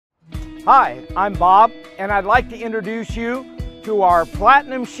Hi, I'm Bob, and I'd like to introduce you to our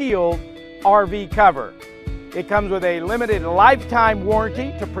Platinum Shield RV cover. It comes with a limited lifetime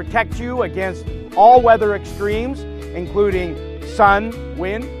warranty to protect you against all weather extremes, including sun,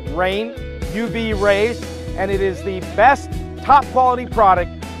 wind, rain, UV rays, and it is the best top quality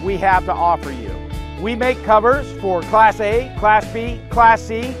product we have to offer you. We make covers for Class A, Class B, Class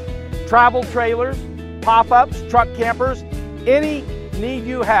C, travel trailers, pop-ups, truck campers, any need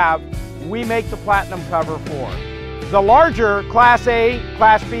you have, we make the Platinum cover for. The larger Class A,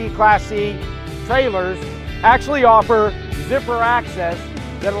 Class B, Class C trailers actually offer zipper access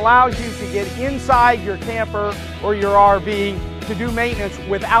that allows you to get inside your camper or your RV to do maintenance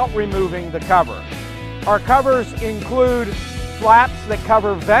without removing the cover. Our covers include flaps that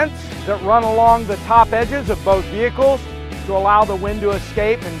cover vents that run along the top edges of both vehicles to allow the wind to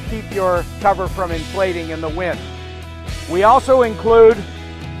escape and keep your cover from inflating in the wind. We also include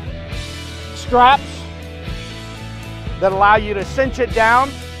straps that allow you to cinch it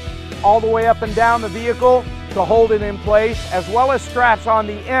down all the way up and down the vehicle to hold it in place, as well as straps on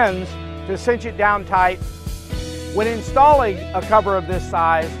the ends to cinch it down tight. When installing a cover of this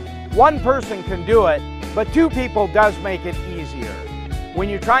size, one person can do it, but two people does make it easier. When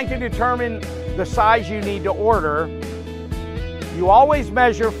you're trying to determine the size you need to order, you always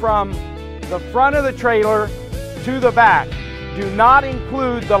measure from the front of the trailer to the back. Do not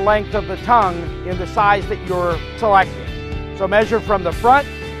include the length of the tongue in the size that you're selecting. So measure from the front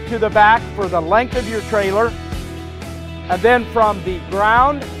to the back for the length of your trailer, and then from the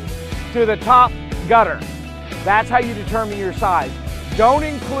ground to the top gutter. That's how you determine your size. Don't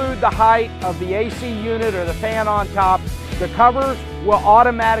include the height of the AC unit or the fan on top. The covers will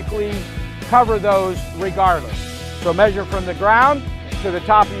automatically cover those regardless. So measure from the ground to the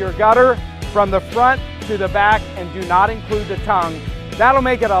top of your gutter, from the front to the back, and do not include the tongue. That'll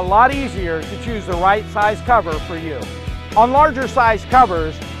make it a lot easier to choose the right size cover for you. On larger size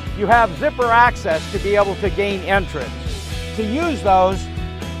covers, you have zipper access to be able to gain entrance. To use those,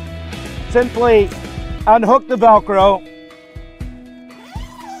 simply unhook the Velcro,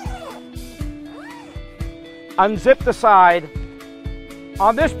 unzip the side.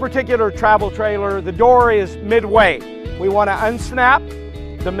 On this particular travel trailer, the door is midway. We want to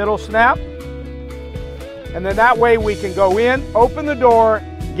unsnap the middle snap, and then that way we can go in, open the door,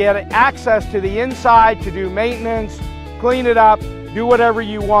 get access to the inside to do maintenance, clean it up, do whatever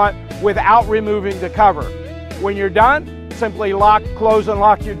you want without removing the cover. When you're done, simply lock, close and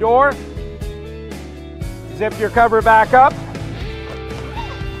lock your door, zip your cover back up,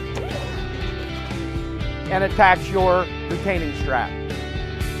 and attach your retaining strap.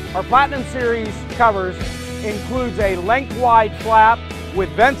 Our Platinum Series covers includes a length-wide flap with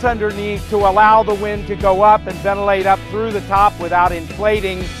vents underneath to allow the wind to go up and ventilate up through the top without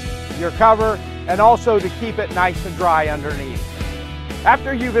inflating your cover, and also to keep it nice and dry underneath.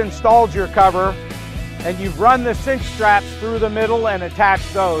 After you've installed your cover and you've run the cinch straps through the middle and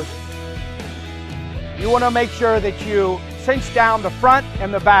attached those, you want to make sure that you cinch down the front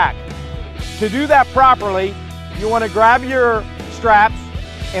and the back. To do that properly, you want to grab your straps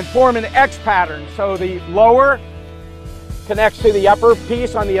and form an X pattern. So the lower connects to the upper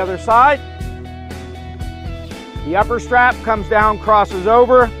piece on the other side. The upper strap comes down, crosses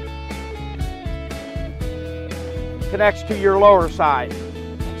over, connects to your lower side.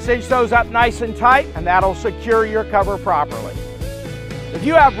 Cinch those up nice and tight, and that'll secure your cover properly. If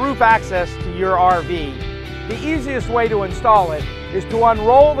you have roof access to your RV, the easiest way to install it is to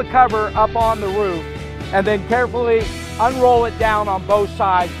unroll the cover up on the roof and then carefully unroll it down on both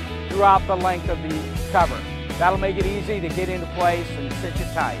sides throughout the length of the cover. That'll make it easy to get into place and cinch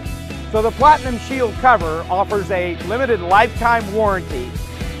it tight. So the Platinum Shield cover offers a limited lifetime warranty.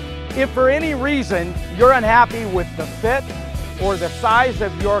 If for any reason you're unhappy with the fit or the size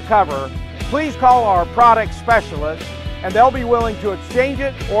of your cover, please call our product specialist and they'll be willing to exchange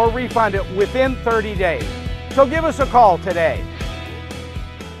it or refund it within 30 days. So give us a call today.